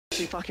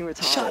actually fucking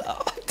retarded. Shut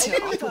up,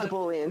 dude. I put the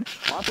ball in.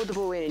 I put the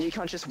ball in and you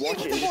can't just watch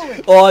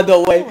it. Oh,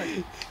 no,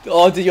 wait.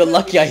 Oh, dude, you're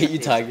lucky I hit you,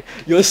 Tag.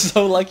 You're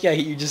so lucky I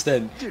hit you just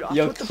then. Dude, I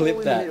Yo, put the clip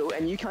ball that. in the middle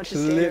and you can't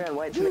just stand there and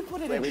wait to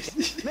put it in. Me? Are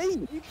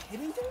you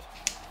kidding me?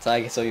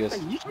 Tag, it's all yours. Are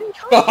you kidding?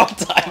 Oh,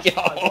 Tag,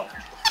 yo.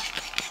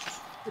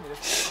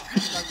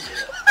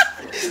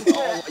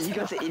 Oh, you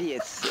guys are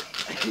idiots.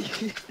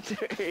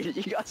 Dude,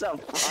 you guys are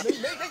funny.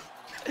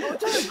 Oh,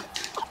 dude.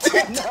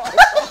 No.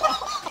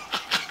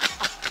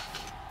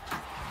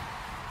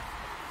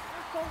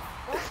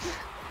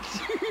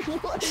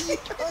 Dude, what are you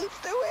guys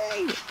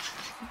doing?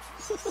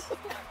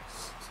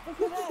 Look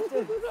at that,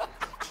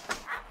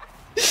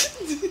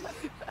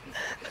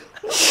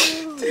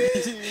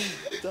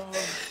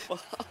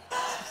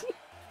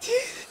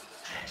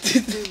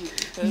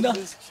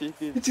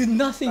 dude. Dude,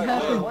 nothing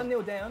happened.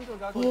 1-0 down to a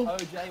guy called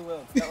OJ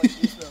World. Felt like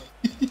Juice World.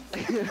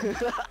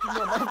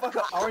 Yeah,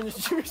 motherfucker, Orange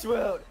Juice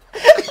World.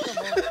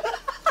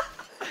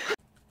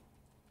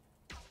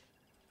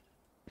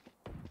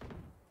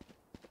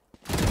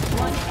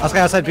 I was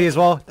outside B as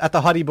well, at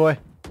the hutty boy.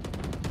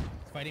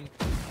 Fighting.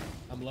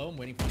 I'm low, I'm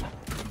waiting for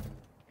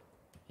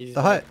you.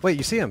 The hut. Wait,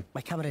 you see him?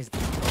 My camera is.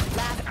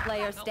 Last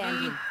player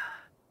standing.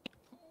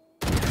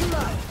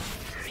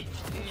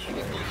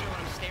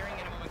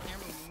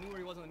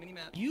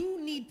 You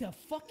need to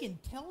fucking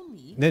tell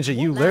me. Ninja,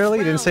 you literally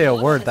didn't say a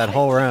word that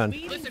whole round.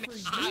 Listen,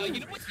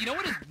 you know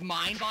what is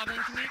mind-boggling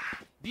to me?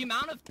 The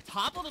amount of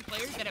top-level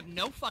players that have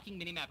no fucking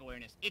minimap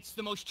awareness. It's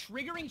the most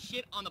triggering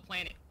shit on the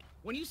planet.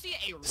 When you see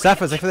a Seth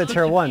was like for the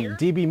tier 1,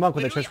 DB Monk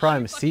with a Twitch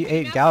Prime,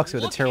 C8 Galaxy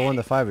with a tier 1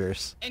 to 5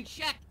 years. and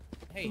check.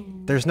 Hey,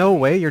 There's no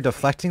way you're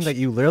deflecting that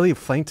you literally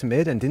flanked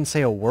mid and didn't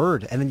say a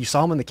word, and then you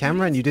saw him on the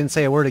camera and you didn't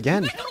say a word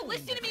again. You guys don't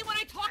listen to me when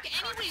I talk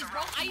anyways,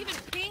 bro. I even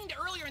pinged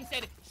earlier and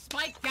said,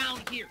 spike down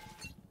here.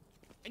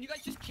 And you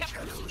guys just kept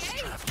pushing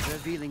A.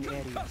 Revealing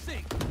area.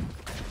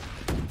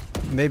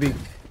 Maybe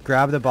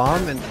grab the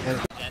bomb and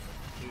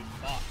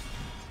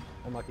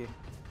unlucky.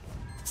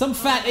 some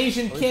fat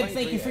Asian kid,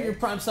 thank you for your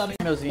prime sub.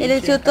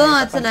 Ele tiltou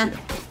antes, né?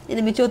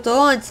 Ele me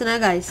tiltou antes, né,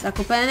 guys? A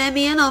culpa não é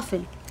minha, não,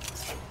 filho.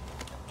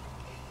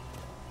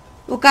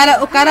 O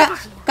cara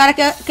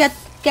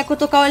quer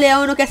cutucar o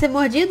leão e não quer ser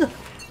mordido?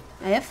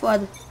 Aí é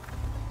foda.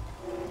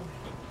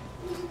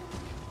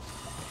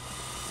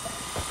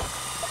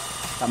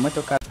 Tá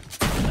muito caro.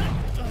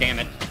 Damn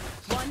it.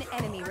 One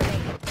enemy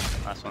remaining.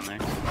 Last one there.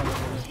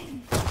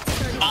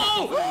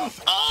 Oh!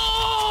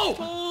 Oh!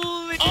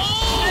 Holy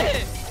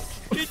shit!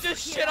 He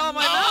just shit on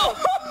my mouth!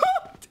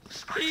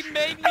 He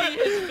made me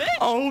his bitch!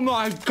 Oh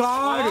my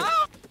god!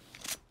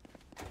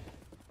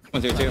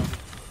 1-0-2.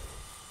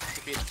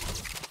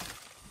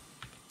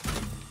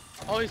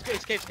 Oh, he's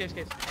cave.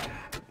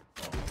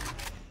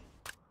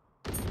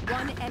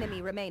 One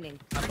enemy remaining.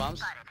 On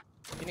bombs.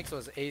 Phoenix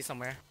was A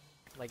somewhere.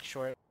 Like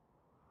short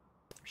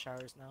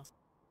showers now.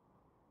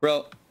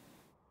 Bro,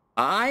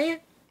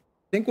 I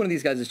think one of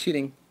these guys is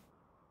cheating.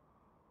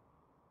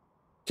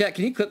 Chat,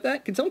 can you clip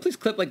that? Can someone please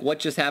clip like what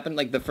just happened,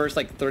 like the first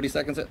like 30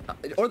 seconds,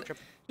 or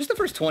just the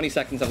first 20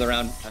 seconds of the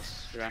round?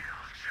 That's yeah.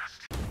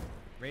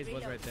 Raze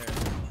was right there.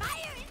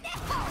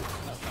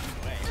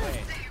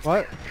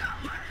 What?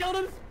 Killed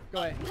him! Go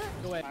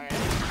away.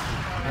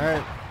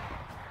 Alright.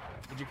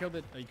 Did you kill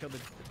the... Oh, you killed the...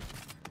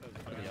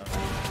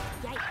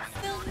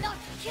 Yikes. Will not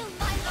kill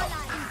my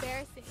ally.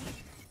 Embarrassing.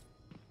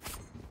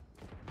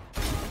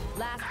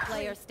 Last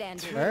player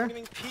standing. Where?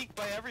 Getting peeked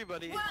by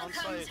everybody on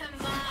site. To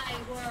my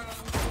world.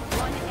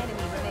 One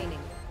enemy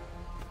remaining.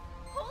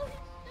 Holy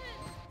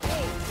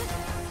shit.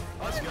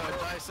 Let's go,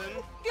 Dyson.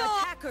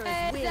 Attackers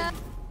win.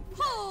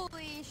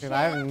 Holy shit. Dude,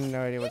 I have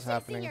no idea what's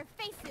happening. Your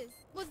faces.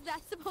 Was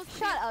that supposed to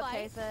Shut be up,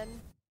 fight?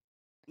 Jason.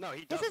 No,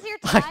 he This doesn't. is your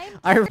time.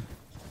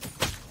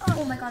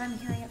 Oh my god, I'm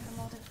hearing it from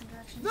all different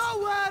directions.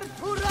 Nowhere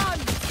to run!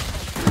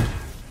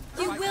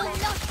 You will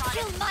not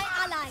kill my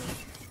ally.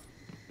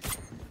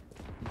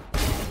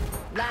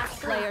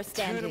 Last player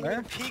standing. Dude, I'm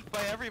getting peeked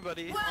by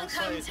everybody on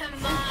site. to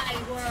my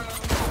world.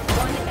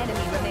 One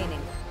enemy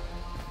remaining.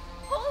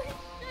 Holy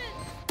shit.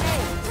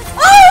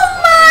 Oh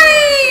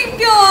my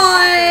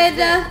god!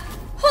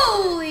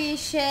 Holy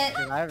shit!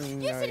 I have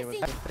no idea what's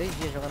happening. 3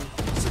 dias jogando.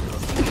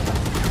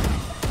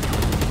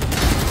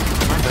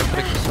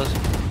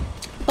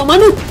 Toma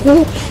no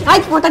cu! Ai,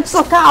 que vontade de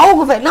socar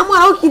algo, velho. Na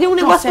moral, eu queria um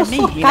negócio pra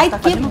socar e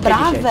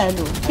quebrar,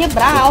 velho.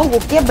 Quebrar algo,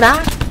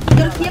 quebrar. Eu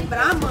quero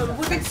quebrar, mano.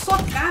 Vontade de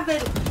socar,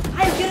 velho.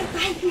 Ai, eu quero...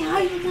 Ai, que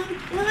raiva, mano.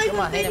 Ai, Eu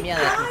amarrei na minha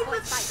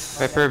raiva.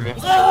 Vai perder.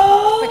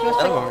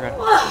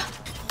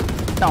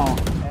 Não.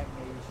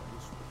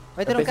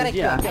 Vai ter um cara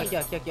aqui, ó.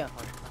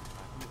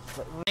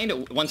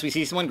 And once we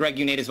see someone, Greg,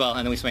 you nade as well,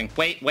 and then we swing.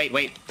 Wait.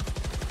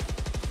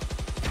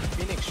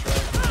 Phoenix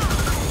strike.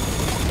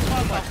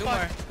 Two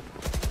more.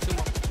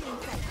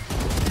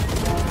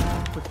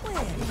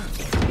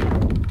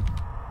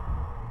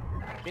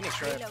 Phoenix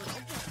strike.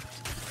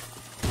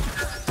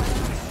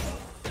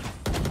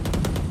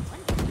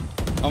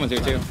 Almost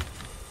here too.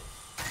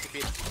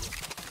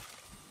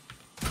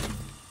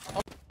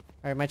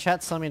 Alright, my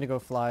chat's telling me to go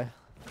fly.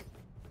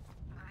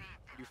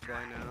 You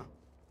fly now.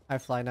 I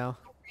fly now.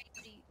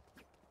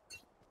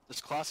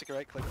 Just classic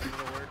right click the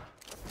middle word.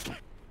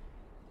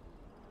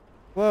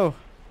 Whoa.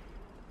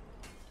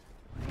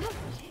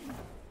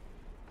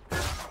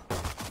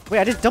 Wait,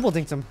 I just double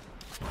dinked him.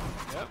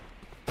 Yep.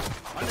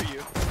 Under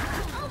you.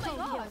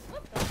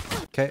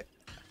 Okay.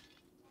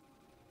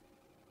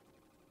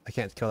 I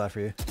can't kill that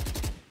for you.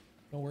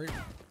 Don't worry.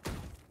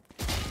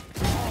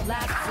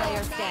 Last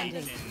player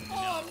standing.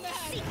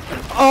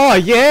 Oh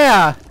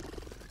yeah!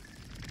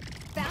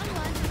 Found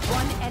one.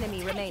 One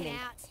enemy remaining.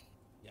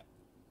 Yep.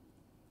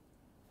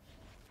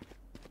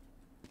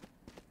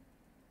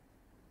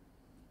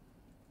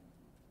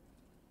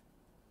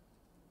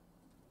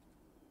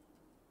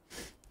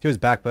 He was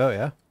back bow,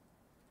 yeah?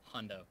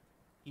 Hundo.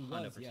 He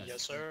was, yes.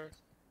 Yes, sir.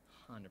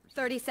 100%.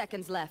 30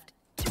 seconds left.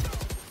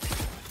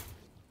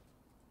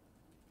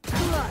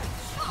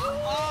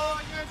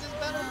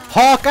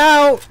 Hawk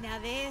out! Now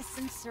there's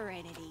some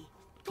serenity.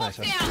 Nice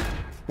one.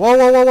 Whoa,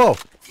 whoa, whoa, whoa!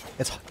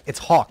 It's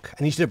hawk.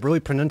 I need you to really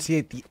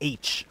pronunciate the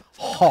H.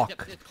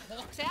 Hawk.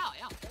 Hawks out,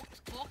 yeah.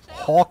 Hawks out.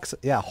 Hawks,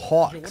 yeah,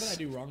 What did I hawks.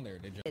 do wrong there,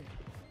 Ninja?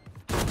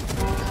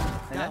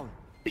 Down.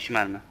 3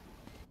 mermi.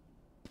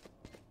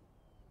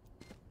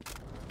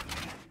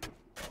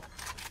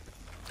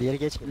 Diğeri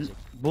geç gelecek.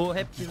 Bu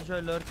hep bir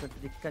şöyle lurker.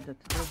 Dikkat et.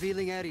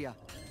 Revealing area.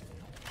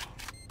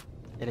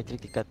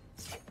 Elektrik dikkat.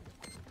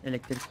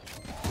 Elektrik.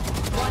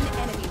 One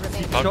enemy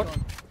remaining. Short.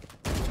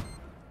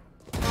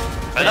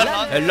 Helal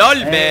lan.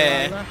 Helal be.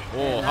 Eyvallah.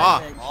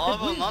 Oha. İşte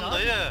Abi buydu lan abi.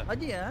 dayı.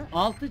 Hadi ya.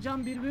 6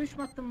 can 1 ve 3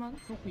 mü attın lan?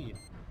 Çok iyi.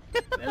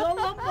 Helal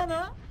lan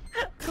bana.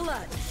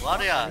 Clutch. Var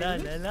ya.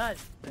 Helal helal.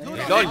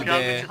 Helal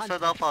be.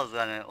 Çıksa daha fazla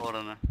yani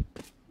oranı.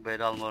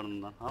 Beyli alma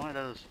oranından. Ama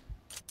helal olsun.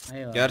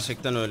 Eyvallah.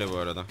 Gerçekten öyle bu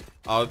arada.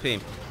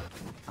 AWP'yim.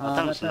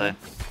 Atar mısın dayı?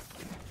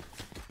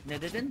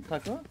 Ne dedin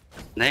Tako?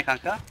 Ne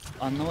kanka?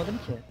 Anlamadım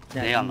ki.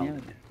 Yani Neyi anlamadın?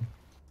 anlayamadım.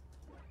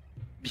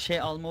 Bir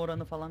şey alma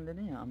oranı falan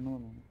dedin ya,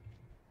 anlamadım onu.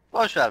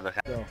 Boş ver be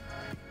kanka.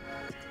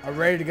 Are we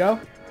ready to go?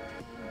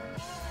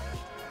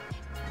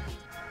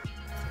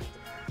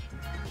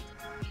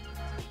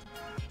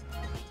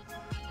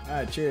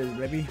 Alright, cheers,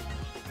 baby.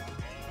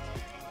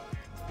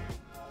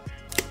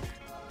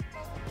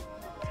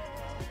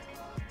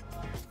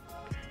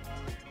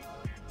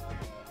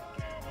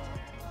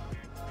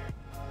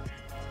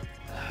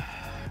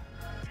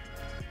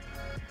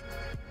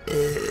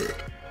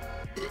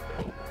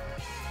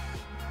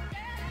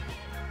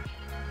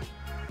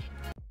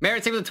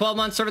 Merit, take the 12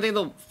 months server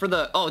thing for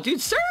the. Oh, dude,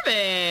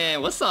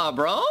 serving. What's up,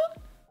 bro?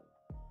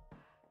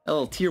 A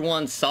little tier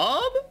 1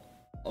 sub.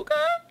 Okay.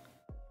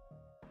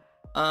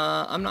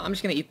 I'm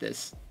just gonna eat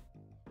this.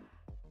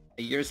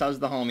 Yours, how's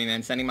the homie,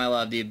 man? Sending my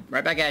love, dude.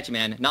 Right back at you,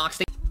 man.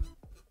 Nox.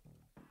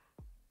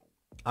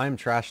 I'm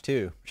trash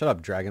too. Shut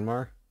up,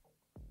 Dragonmar.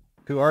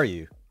 Who are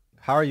you?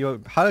 How are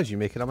you? How did you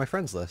make it on my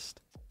friends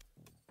list?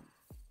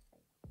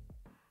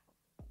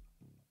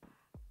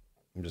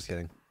 I'm just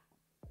kidding.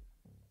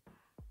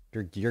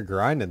 You're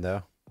grinding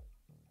though.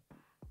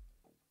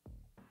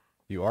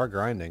 You are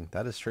grinding.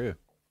 That is true.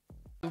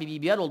 Bir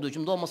BBR olduğu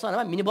hücumda olmasına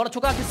rağmen Mini bu arada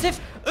çok agresif.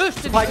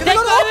 Üstü bir tek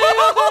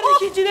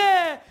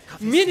ikincine.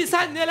 Mini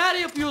sen neler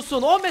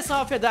yapıyorsun o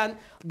mesafeden.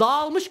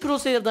 Dağılmış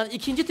Crosshair'dan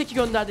ikinci teki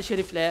gönderdi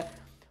Şerif'le.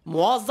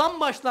 Muazzam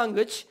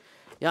başlangıç.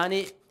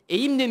 Yani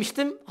eğim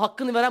demiştim.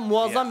 Hakkını veren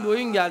muazzam bir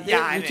oyun geldi.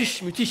 Yani.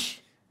 Müthiş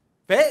müthiş.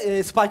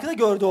 Ve Spike'ı da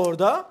gördü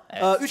orada.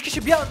 Evet. 3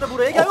 kişi bir anda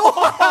buraya geldi.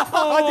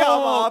 Hadi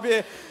ama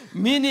abi.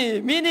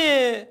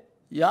 Mini.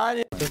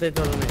 Yani.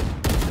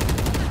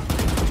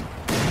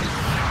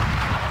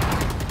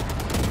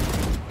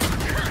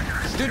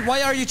 Dude,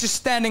 why are you just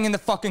standing in the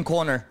fucking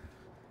corner?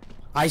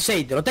 I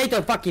said, rotate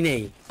the fucking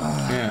A.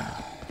 Yeah.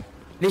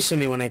 Listen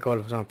to me when I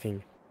call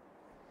something.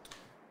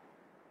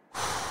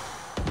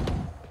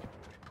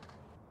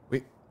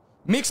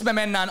 Miksi me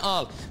mennään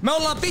A? Me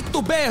ollaan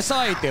vittu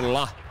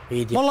B-saitilla.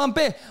 Me ollaan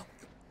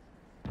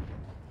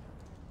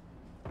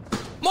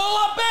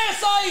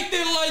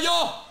B-saitilla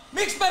jo!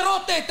 Miksi me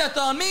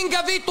rotetetaan?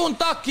 Minkä vitun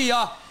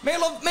takia?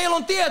 Meillä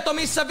on tieto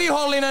missä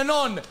vihollinen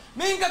on.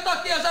 Minkä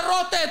takia sä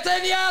roteet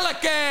sen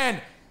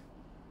jälkeen?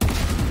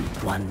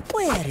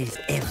 Where is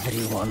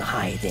everyone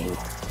hiding?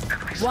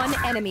 One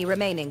enemy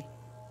remaining.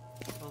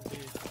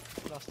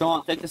 Go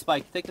on, take the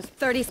spike. Take the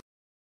 30.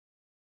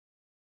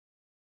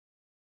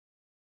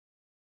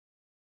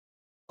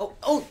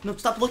 Oh, no,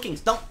 stop looking.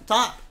 Don't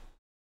stop.